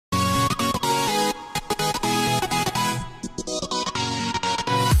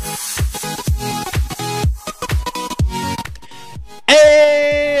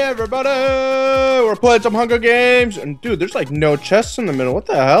everybody! We're playing some Hunger Games, and dude, there's like no chests in the middle. What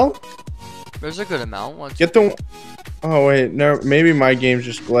the hell? There's a good amount. Get the. Oh wait, no, maybe my game's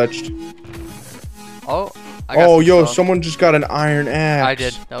just glitched. Oh. Yo, someone just got an iron axe. I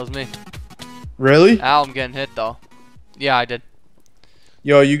did. That was me. Really? Ow, I'm getting hit though. Yeah, I did.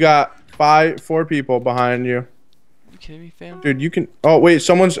 Yo, you got 4 people behind you. You kidding me, fam? Dude, you can. Oh wait,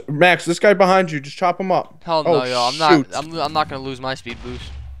 someone's Max. This guy behind you. Just chop him up. Hell no, yo. I'm not gonna lose my speed boost.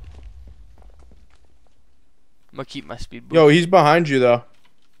 I'm gonna keep my speed boost. Yo, he's behind you though.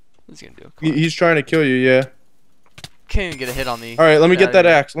 What's he gonna do? He's trying to kill you. Yeah. Can't even get a hit on the. All right, let me get that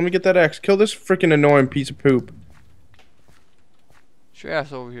axe. Let me get that axe. Kill this freaking annoying piece of poop. Get your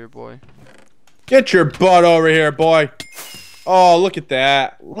ass over here, boy. Get your butt over here, boy. Oh, look at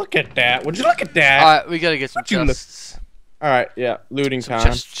that. Look at that. Would you look at that? Alright, we gotta get some chests. Alright, yeah. Looting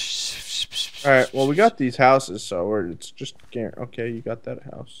time. Alright, well, we got these houses, so it's just... Okay, you got that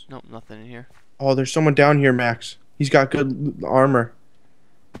house. Nope, nothing in here. Oh, there's someone down here, Max. He's got good armor.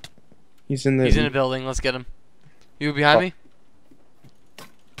 He's in a building. Let's get him. You behind me?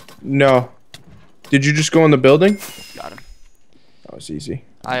 No. Did you just go in the building? Got him. That was easy.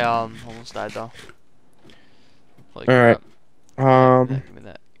 I almost died though. Alright. Give me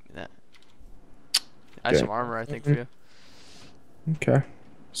that. Give me that. I have some armor, I think, for you. Okay.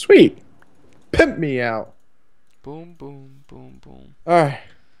 Sweet. Pimp me out. Boom, boom, boom, boom. Alright.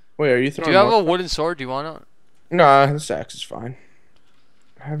 Wait, are you throwing? Do you have a wooden sword? Do you want it? Nah, this axe is fine.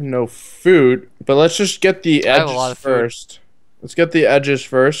 I have no food, but let's just get the edges first. Let's get the edges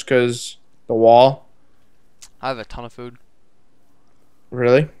first, cause the wall. I have a ton of food.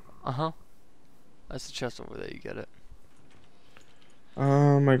 Really? Uh-huh. That's the chest over there. You get it.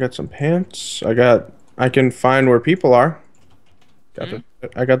 I got some pants. I can find where people are.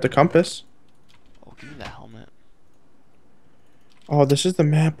 I got the compass. Oh, give me that helmet. Oh, this is the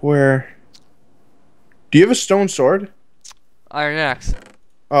map where... Do you have a stone sword? Iron axe.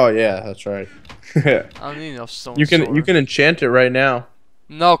 Oh yeah, that's right. I don't need no stone sword. You can enchant it right now.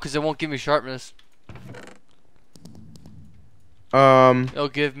 No, because it won't give me sharpness. It'll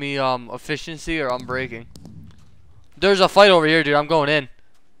give me efficiency or unbreaking. There's a fight over here, dude. I'm going in.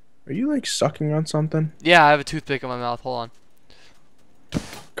 Are you like sucking on something? Yeah, I have a toothpick in my mouth. Hold on.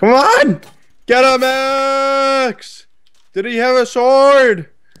 Come on! Get him, Max! Did he have a sword?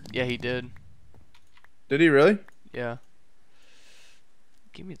 Yeah, he did. Did he really? Yeah.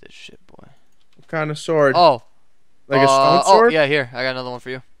 Give me this shit, boy. What kind of sword? Oh. Like a stone sword? Oh, yeah, here. I got another one for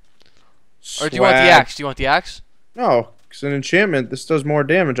you. Swag. Or do you want the axe? Do you want the axe? No, it's an enchantment. This does more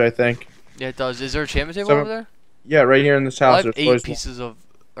damage, I think. Yeah, it does. Is there a enchantment table over there? Yeah, right here in this house. I have 8 pieces of...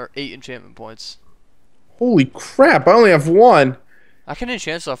 Or 8 enchantment points. Holy crap, I only have 1. I can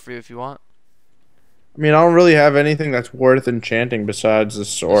enchant stuff for you if you want. I mean, I don't really have anything that's worth enchanting besides the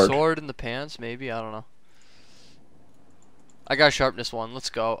sword. The sword and the pants, maybe? I don't know. I got sharpness 1. Let's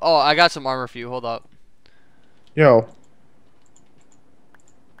go. Oh, I got some armor for you. Hold up. Yo.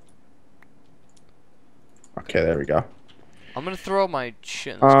 Okay, there we go. I'm gonna throw my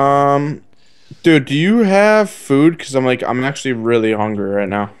shit. Dude, do you have food? Because I'm actually really hungry right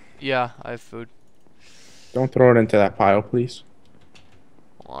now. Yeah, I have food. Don't throw it into that pile, please.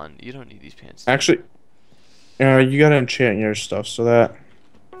 Hold on, you don't need these pants. Actually, you gotta enchant your stuff so that...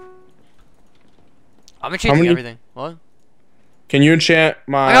 I'm enchanting everything. What? Can you enchant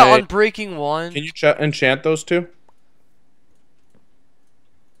my... I got unbreaking 1. Can you enchant those 2?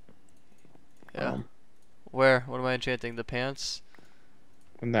 Yeah. Where? What am I enchanting? The pants?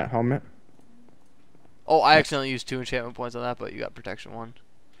 And that helmet? Oh, I accidentally used 2 enchantment points on that, but you got protection 1.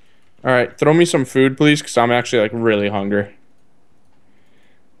 Alright, throw me some food, please, because I'm actually, like, really hungry.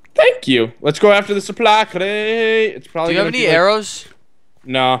 Thank you. Let's go after the supply crate. It's probably. Do you have any arrows?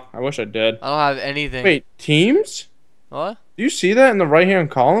 No, I wish I did. I don't have anything. Wait, teams? What? Do you see that in the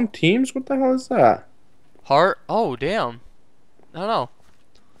right-hand column? Teams? What the hell is that? Heart? Oh, damn. I don't know.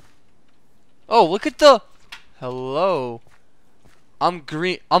 Oh, look at the... Hello. I'm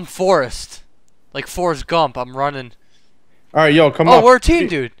green. I'm Forrest. Like Forrest Gump. I'm running. Alright, yo, come on. Oh, we're a team,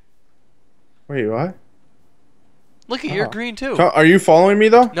 dude. Wait, what? Look at you're green, too. Are you following me,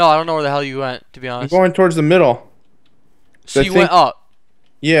 though? No, I don't know where the hell you went, to be honest. I'm going towards the middle. So you went up?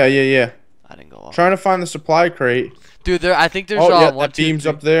 Yeah. I didn't go up. Trying to find the supply crate. Dude, I think there's yeah, 1, that 2, beam's 3.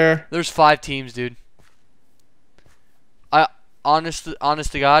 up there. There's 5 teams, dude. Honest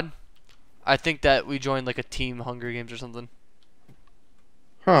to God, I think that we joined like a team Hunger Games or something.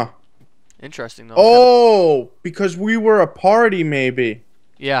 Huh. Interesting though. Oh, because we were a party, maybe.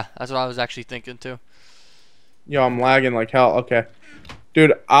 Yeah, that's what I was actually thinking too. Yo, I'm lagging like hell. Okay.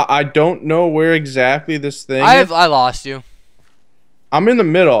 Dude, I don't know where exactly this thing is. I lost you. I'm in the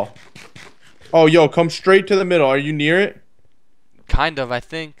middle. Oh, yo, come straight to the middle. Are you near it? Kind of, I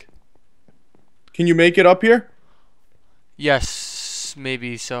think. Can you make it up here? Yes,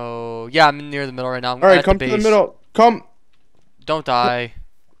 maybe so. Yeah, I'm near the middle right now. All right, come to the middle. Come. Don't die.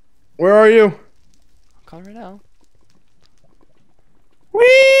 Where are you? I'm coming right now.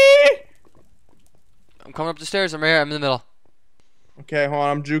 Whee! I'm coming up the stairs. I'm right here. I'm in the middle. Okay, hold on.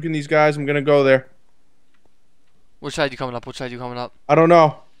 I'm juking these guys. I'm gonna go there. Which side you coming up? Which side you coming up? I don't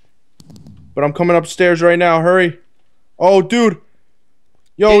know. But I'm coming upstairs right now. Hurry. Oh, dude.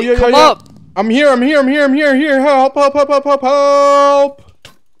 Yo, Hey, come up. I'm here. Here. Help.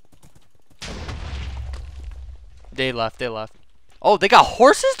 They left. Oh, they got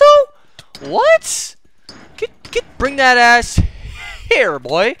horses though? What? Bring that ass here,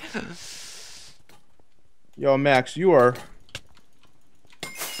 boy. Yo, Max, you are...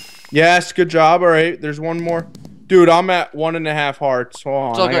 Yes, good job. All right, there's one more. Dude, I'm at 1.5 hearts. Hold on.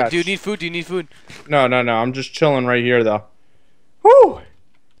 It's all good. Do you need food? Do you need food? No. I'm just chilling right here, though. Whoo!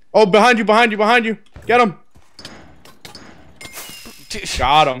 Oh, behind you. Get him.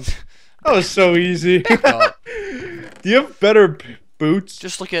 Got him. That was so easy. Do you have better boots?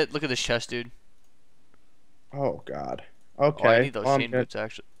 Just look at this chest, dude. Oh, God. Okay. Oh, I need those chain boots,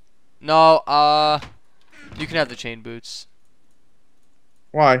 actually. No, you can have the chain boots.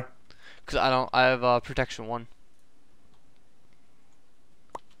 Why? Because I have protection 1.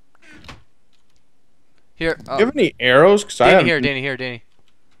 Here. Do you have any arrows? Cause Danny.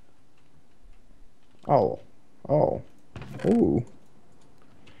 Oh. Ooh.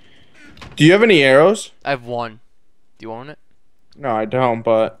 Do you have any arrows? I have 1. Do you want it? No, I don't,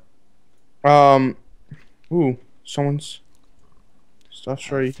 but... Ooh. Someone's...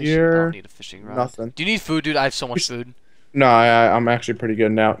 Stuff's right here. I don't need a fishing rod. Nothing. Do you need food, dude? I have so much food. No, I'm actually pretty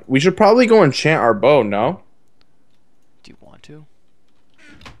good now. We should probably go enchant our bow, no? Do you want to?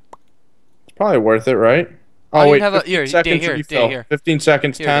 It's probably worth it, right? Oh, wait, 15 seconds here. 15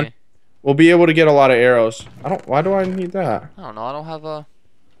 seconds, here, 10. Danny. We'll be able to get a lot of arrows. Why do I need that? I don't know. I don't have a...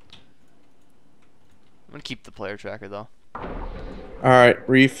 I'm going to keep the player tracker, though. Alright,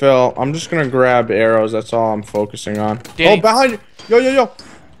 refill. I'm just gonna grab arrows. That's all I'm focusing on. Danny. Oh, behind you! Yo!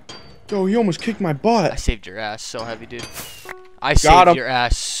 Yo, he almost kicked my butt. I saved your ass so heavy, dude. I saved your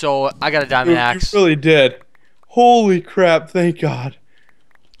ass so... I got a diamond axe. You really did. Holy crap, thank God.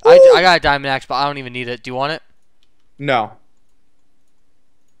 I got a diamond axe, but I don't even need it. Do you want it? No.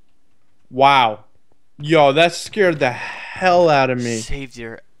 Wow. Yo, that scared the hell out of me. Saved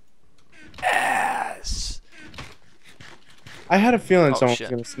your ass. I had a feeling someone was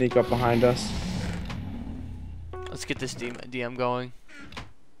going to sneak up behind us. Let's get this DM going.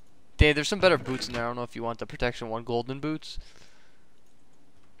 Dave, there's some better boots in there. I don't know if you want the protection 1 golden boots.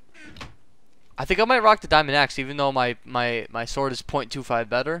 I think I might rock the diamond axe, even though my sword is 0.25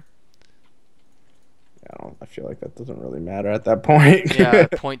 better. Yeah, I feel like that doesn't really matter at that point. Yeah,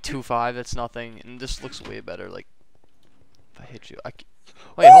 0.25, that's nothing. And this looks way better. Like, if I hit you,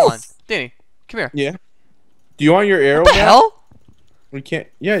 wait, hold on. Danny, come here. Yeah. Do you want your arrow? What the hell? We can't.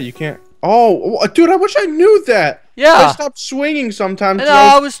 Yeah, you can't. Oh, dude, I wish I knew that. Yeah. I stopped swinging sometimes. And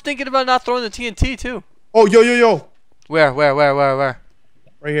I was thinking about not throwing the TNT too. Oh, yo. Where? Right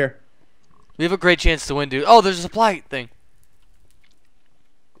here. We have a great chance to win, dude. Oh, there's a supply thing.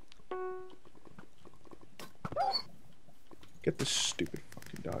 Get this stupid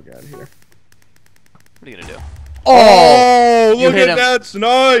fucking dog out of here. What are you gonna do? Oh, look at that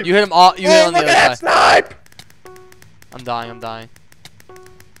snipe! You hit him all. You hit on the other side. Snipe! I'm dying.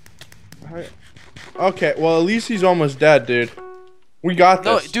 Okay, well at least he's almost dead, dude. We got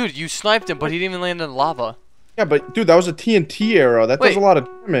this. No, dude, you sniped him, but he didn't even land in lava. Yeah, but dude, that was a TNT arrow. That does a lot of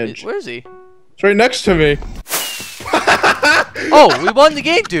damage. Where is he? It's right next to me. Oh, we won the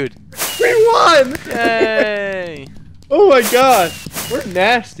game, dude. We won! Yay! Oh my God, we're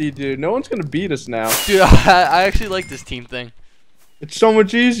nasty, dude. No one's gonna beat us now. Dude, I actually like this team thing. It's so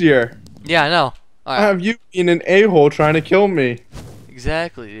much easier. Yeah, I know. All right. I have you in an a-hole trying to kill me.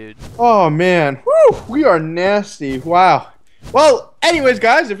 Exactly, dude. Oh man, whew, we are nasty. Wow. Well, anyways,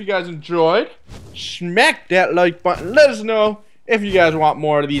 guys, if you guys enjoyed, smack that like button. Let us know if you guys want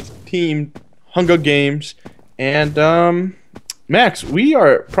more of these Team Hunger Games. And Max, we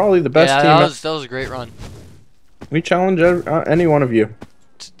are probably the best team. Yeah, that was a great run. We challenge any one of you.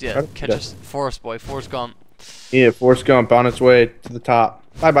 Yeah, catch us, Forrest Gump. Yeah, Forrest Gump on its way to the top.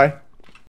 Bye bye.